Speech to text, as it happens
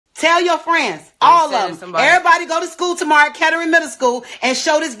Tell your friends, all of them. Everybody go to school tomorrow at Kettering Middle School and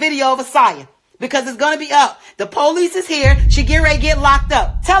show this video of Asiyah. Because it's going to be up. The police is here. She get ready to get locked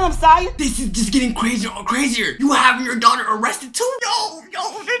up. Tell them, Asiyah. This is just getting crazier and crazier. You having your daughter arrested too? Yo,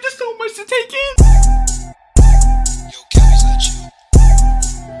 there's just so much to take in.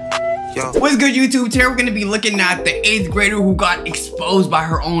 Yo, what's good, YouTube? Today we're gonna be looking at the 8th grader who got exposed by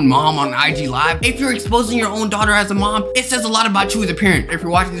her own mom on IG Live. If you're exposing your own daughter as a mom, it says a lot about you as a parent. If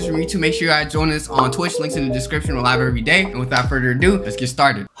you're watching this from YouTube, make sure you guys join us on Twitch. Links in the description. We're live every day. And without further ado, let's get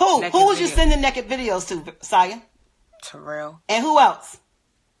started. Who was you sending naked videos to, Asiyah? Terrell. And who else?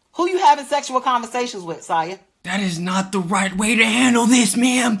 Who you having sexual conversations with, Asiyah? That is not the right way to handle this,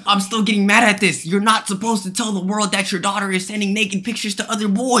 ma'am. I'm still getting mad at this. You're not supposed to tell the world that your daughter is sending naked pictures to other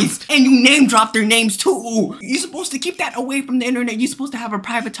boys. And you name drop their names too. You're supposed to keep that away from the internet. You're supposed to have a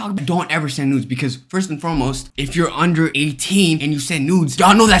private talk. Don't ever send nudes because first and foremost, if you're under 18 and you send nudes,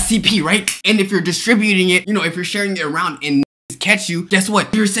 y'all know that's CP, right? And if you're distributing it, if you're sharing it around and catch you, guess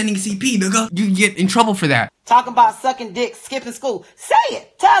what? You're sending CP, nigga. You get in trouble for that. Talking about sucking dick, skipping school. Say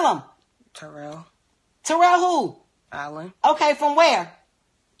it. Tell them. Terrell. Terrell who? Allen. Okay, from where?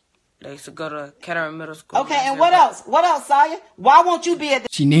 They used to go to Kettering Middle School. Okay, and what else? What else, Asiyah? Why won't you be at the...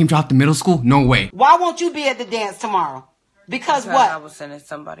 She name dropped the middle school? No way. Why won't you be at the dance tomorrow? Because what? I was sending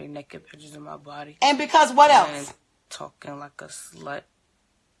somebody naked pictures of my body. And because what else? And talking like a slut.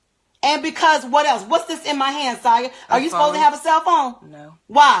 And because what else? What's this in my hand, Asiyah? Are you supposed to have a cell phone? No.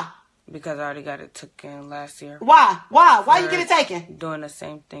 Why? Because I already got it taken last year. Why? Why you get it taken? Doing the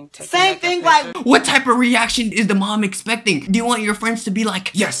same thing. Same thing like... What type of reaction is the mom expecting? Do you want your friends to be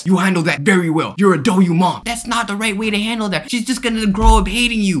like, yes, you handle that very well. You're a doughy mom. That's not the right way to handle that. She's just gonna grow up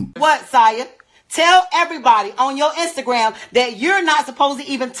hating you. What, Asiyah? Tell everybody on your Instagram that you're not supposed to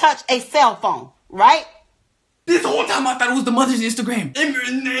even touch a cell phone, right? This whole time I thought it was the mother's Instagram.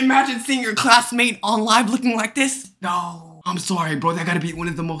 Imagine seeing your classmate on live looking like this. No. I'm sorry, bro. That gotta be one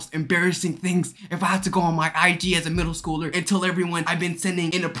of the most embarrassing things. If I had to go on my IG as a middle schooler and tell everyone I've been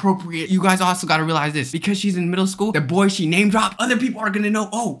sending inappropriate. You guys also gotta realize this. Because she's in middle school, the boy she name dropped, other people are gonna know,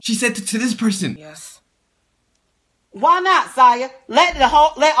 oh, she said to this person. Yes. Why not, Asiyah? Let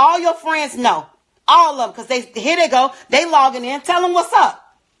all your friends know. All of them, because here they go. They logging in. Tell them what's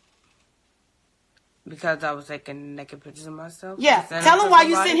up. Because I was taking naked pictures of myself? Yeah. Tell them why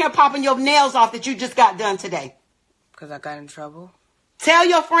you sitting here popping your nails off that you just got done today. Because I got in trouble. Tell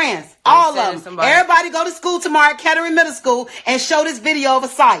your friends, all of them. Everybody go to school tomorrow at Kettering Middle School and show this video of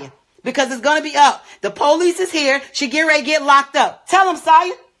Asiyah. Because it's going to be up. The police is here. She get ready to get locked up. Tell them,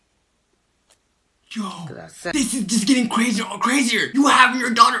 Asiyah. Yo, this is just getting crazier and crazier. You having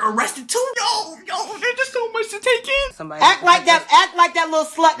your daughter arrested too? Yo, there's just so much to take in. Act like that little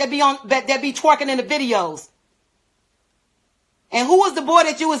slut that be twerking in the videos. And who was the boy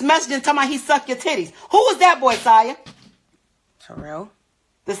that you was messaging talking about he sucked your titties? Who was that boy, Asiyah? Terrell.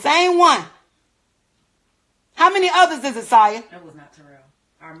 The same one. How many others is it, Asiyah? It was not Terrell.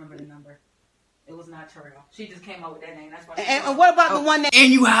 I remember the number. It was not Terrell. She just came up with that name. That's why. And what about the one that...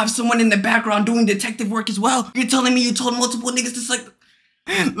 And you have someone in the background doing detective work as well. You're telling me you told multiple niggas to suck...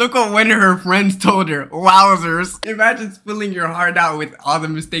 Look what one of her friends told her. Wowzers. Imagine spilling your heart out with all the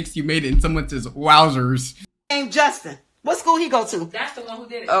mistakes you made and someone says, wowzers. Named Justin. What school he go to? That's the one who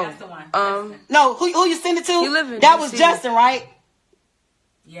did it. Oh, that's the one. No, who you send it to? He live in that DC. was Justin, right?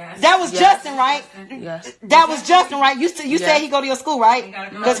 Yes. That was Justin, right? Yes. That was Justin, right? You said he go to your school,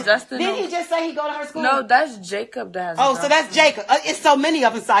 right? No, Justin. Didn't he just say he go to her school? No, that's Jacob that has Oh, so that's Jacob. It's so many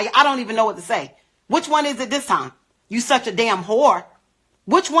of them, Asiyah. I don't even know what to say. Which one is it this time? You such a damn whore.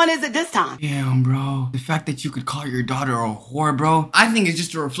 Which one is it this time? Damn, bro. The fact that you could call your daughter a whore, bro, I think it's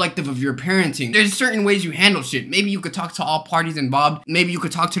just a reflective of your parenting. There's certain ways you handle shit. Maybe you could talk to all parties involved. Maybe you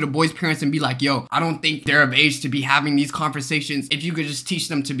could talk to the boy's parents and be like, yo, I don't think they're of age to be having these conversations. If you could just teach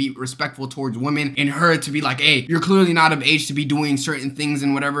them to be respectful towards women and her to be like, hey, you're clearly not of age to be doing certain things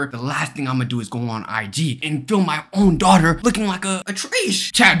and whatever. The last thing I'm gonna do is go on IG and film my own daughter looking like a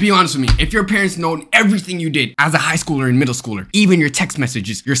trash. Chad, be honest with me. If your parents know everything you did as a high schooler and middle schooler, even your text messages,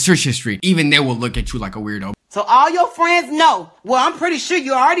 your search history, even they will look at you like a weirdo. So all your friends know. Well, I'm pretty sure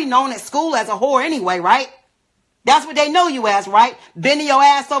you're already known at school as a whore anyway, right? That's what they know you as, right? Bending your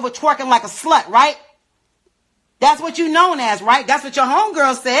ass over twerking like a slut, right? That's what you known as, right? That's what your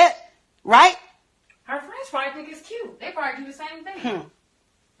homegirl said, right? Her friends probably think it's cute. They probably do the same thing.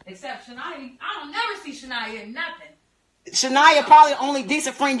 Except Shania. I don't never see Shania in nothing. Shania probably the only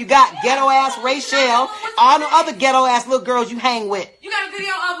decent friend you got. Yeah, ghetto ass Rachel. All the other ghetto ass little girls you hang with. You got a video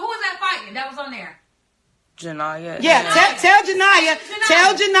of who was that fighting that was on there? Janaya. Yeah, tell Janaya.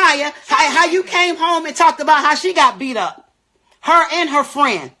 Tell Janaya how you came home and talked about how she got beat up. Her and her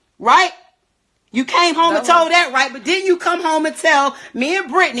friend. right? You came home and told that, right? But didn't you come home and tell me and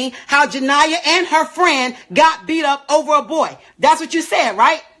Brittany how Janiyah and her friend got beat up over a boy? That's what you said,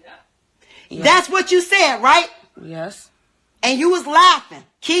 right? Yeah. That's what you said, right? Yes. And you was laughing,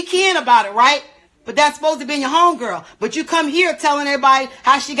 kikiing about it, right? But that's supposed to be your homegirl. But you come here telling everybody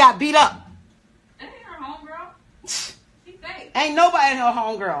how she got beat up. That ain't her homegirl. She fake. Ain't nobody her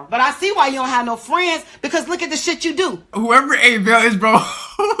homegirl. But I see why you don't have no friends, because look at the shit you do. Whoever Abel is, bro.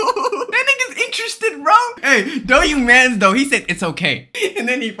 That nigga's interested, bro. Hey, don't you mans though. He said it's okay. And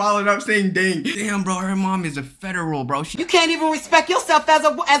then he followed up saying, dang. Damn, bro, her mom is a federal, bro. You can't even respect yourself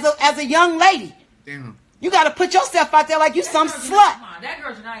as a young lady. Damn. You got to put yourself out there like you some That girl slut. Come on, that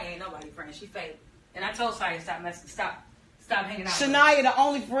girl Janiyah ain't nobody friend. She fake. And I told Saya stop hanging out. with her. Shania, the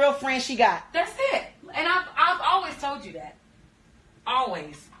only real friend she got. That's it. And I've always told you that.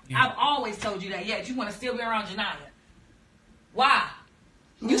 Always. Yeah. I've always told you that. Yet you want to still be around Janiyah. Why?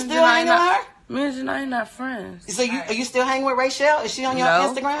 You still hanging with her? Me and Janiyah not friends. So are you still hanging with Rachel? Is she on your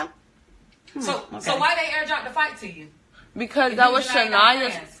No. Instagram? So okay. why they airdrop the fight to you? Because If that you was and Janiyah not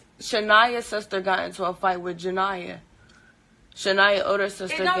Shania's. friends. Shania's sister got into a fight with Janiyah. Shania's older It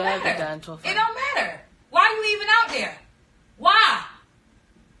sister don't Gabby got matter. into a It fight. don't matter. Why are you even out there? Why?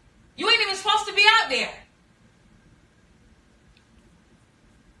 You ain't even supposed to be out there.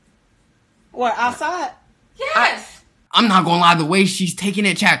 What, outside? Yes. I'm not gonna lie, the way she's taking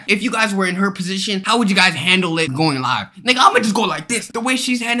it, chat. If you guys were in her position, how would you guys handle it going live? Nigga, I'ma just go like this. The way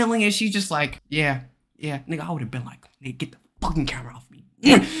she's handling it, she's just like, yeah. Nigga, I would have been like, nigga, get the fucking camera off me.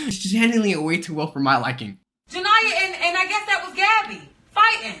 She's handling it way too well for my liking. Janiyah and I guess that was Gabby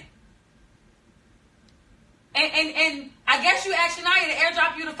fighting. And I guess you asked Janiyah to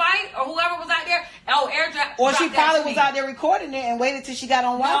airdrop you to fight, or whoever was out there. Oh, airdrop. Or she drop that probably to was me. out there recording it and waited till she got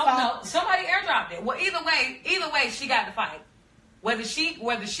on Wi-Fi. No, somebody airdropped it. Well, either way, she got the fight. Whether she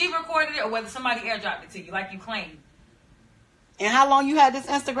recorded it or whether somebody airdropped it to you, like you claimed. And how long you had this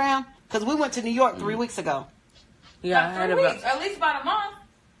Instagram? Because we went to New York 3 weeks ago. Yeah, I Like had 3 about. weeks, at least about a month,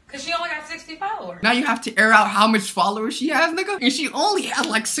 because she only got 60 followers. Now you have to air out how much followers she has, nigga. And she only has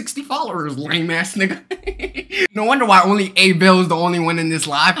like 60 followers, lame ass nigga. No wonder why only Abel is the only one in this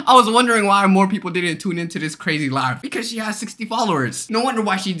live. I was wondering why more people didn't tune into this crazy live. Because she has 60 followers. No wonder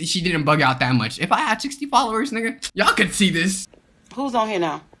why she didn't bug out that much. If I had 60 followers, nigga, y'all could see this. Who's on here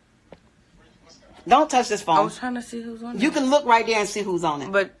now? Don't touch this I phone. was trying to see who's on. You there. can look right there and see who's on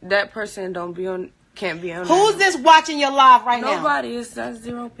it. But that person can't be on. Who's there. this watching your live right now? Nobody. That's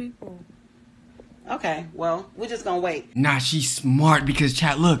 0 people. Okay, well, we're just gonna wait. Nah, she's smart because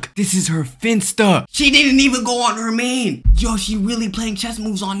chat, look, this is her Finsta. She didn't even go on her main. Yo, she really playing chess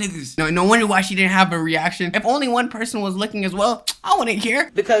moves on niggas. No wonder why she didn't have a reaction. If only one person was looking as well, I wouldn't care.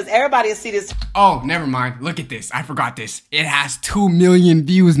 Because everybody will see this. Oh, never mind. Look at this. I forgot this. It has 2 million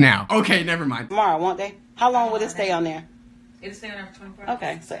views now. Okay, never mind. Tomorrow, won't they? How long will it stay on there? It'll stay on there for 24 hours.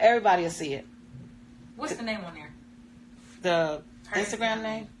 Okay, so everybody will see it. What's the name on there? The Her Instagram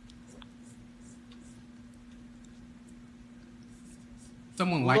name?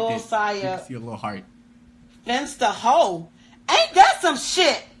 Someone liked Lil it. You Saya. can see a little heart. Finsta hoe. Ain't that some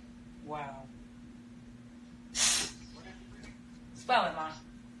shit? Wow. Spell it, Mom.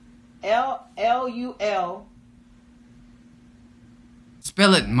 Lul.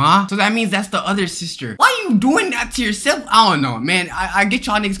 Spell it, ma. So that means that's the other sister. Why are you doing that to yourself? I don't know, man. I get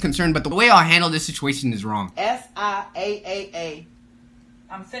y'all niggas concerned, but the way I'll handle this situation is wrong. Siaaa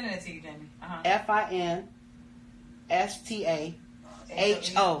I'm sending it to you, Jamie.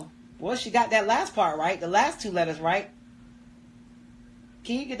 Finstaho. Well, she got that last part right. The last 2 letters right.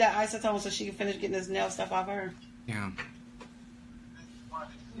 Can you get that isotone so she can finish getting this nail stuff off of her? Yeah.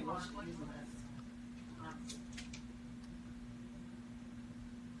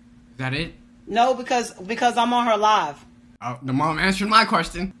 Is that it? No, because I'm on her live. Oh, the mom answered my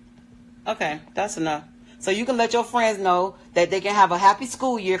question. Okay, that's enough. So you can let your friends know that they can have a happy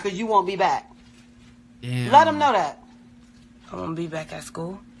school year because you won't be back. Damn. Let them know that. I won't be back at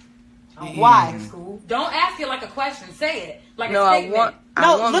school. Why? School. Don't ask it like a question. Say it like No, a I statement. won't.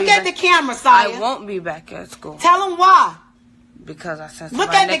 No, look at the camera, Saya. I won't be back at school Tell them why. because I sent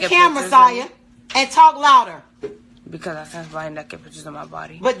Look somebody at the naked camera, pictures of me. Saya, and talk louder. Because I sent somebody naked pictures of my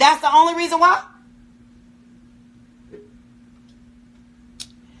body. But that's the only reason why?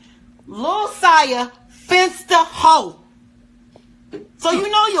 Lil Saya Finsta hoe. So you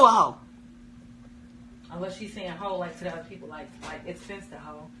know you're a hoe. Unless she's saying hoe like to the other people, like it's Finsta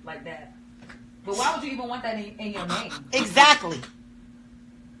hoe, like that. But why would you even want that in your name? Exactly.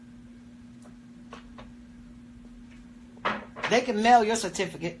 They can mail your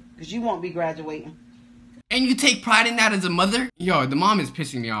certificate because you won't be graduating. And you take pride in that as a mother? Yo, the mom is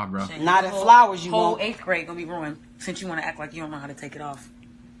pissing me off, bro. Not at flowers, you whole won't. 8th grade gonna be ruined since you want to act like you don't know how to take it off.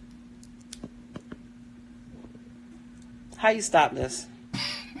 How you stop this?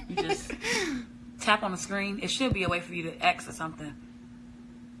 You just tap on the screen. It should be a way for you to X or something.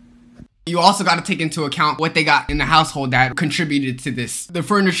 You also got to take into account what they got in the household that contributed to this. The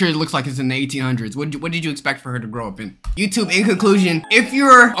furniture looks like it's in the 1800s. What did you expect for her to grow up in? YouTube, in conclusion, if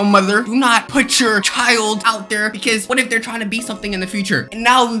you're a mother, do not put your child out there, because what if they're trying to be something in the future? And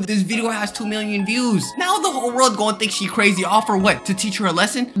now this video has 2 million views. Now the whole world gonna think she crazy. All for what? To teach her a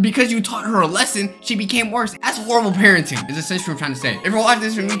lesson? Because you taught her a lesson, she became worse. That's horrible parenting, is essentially what I'm trying to say. If you're watching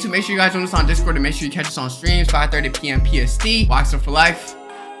this from YouTube, make sure you guys join us on Discord and make sure you catch us on streams, 5:30 p.m. PST. Boxer for life.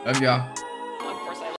 Love y'all.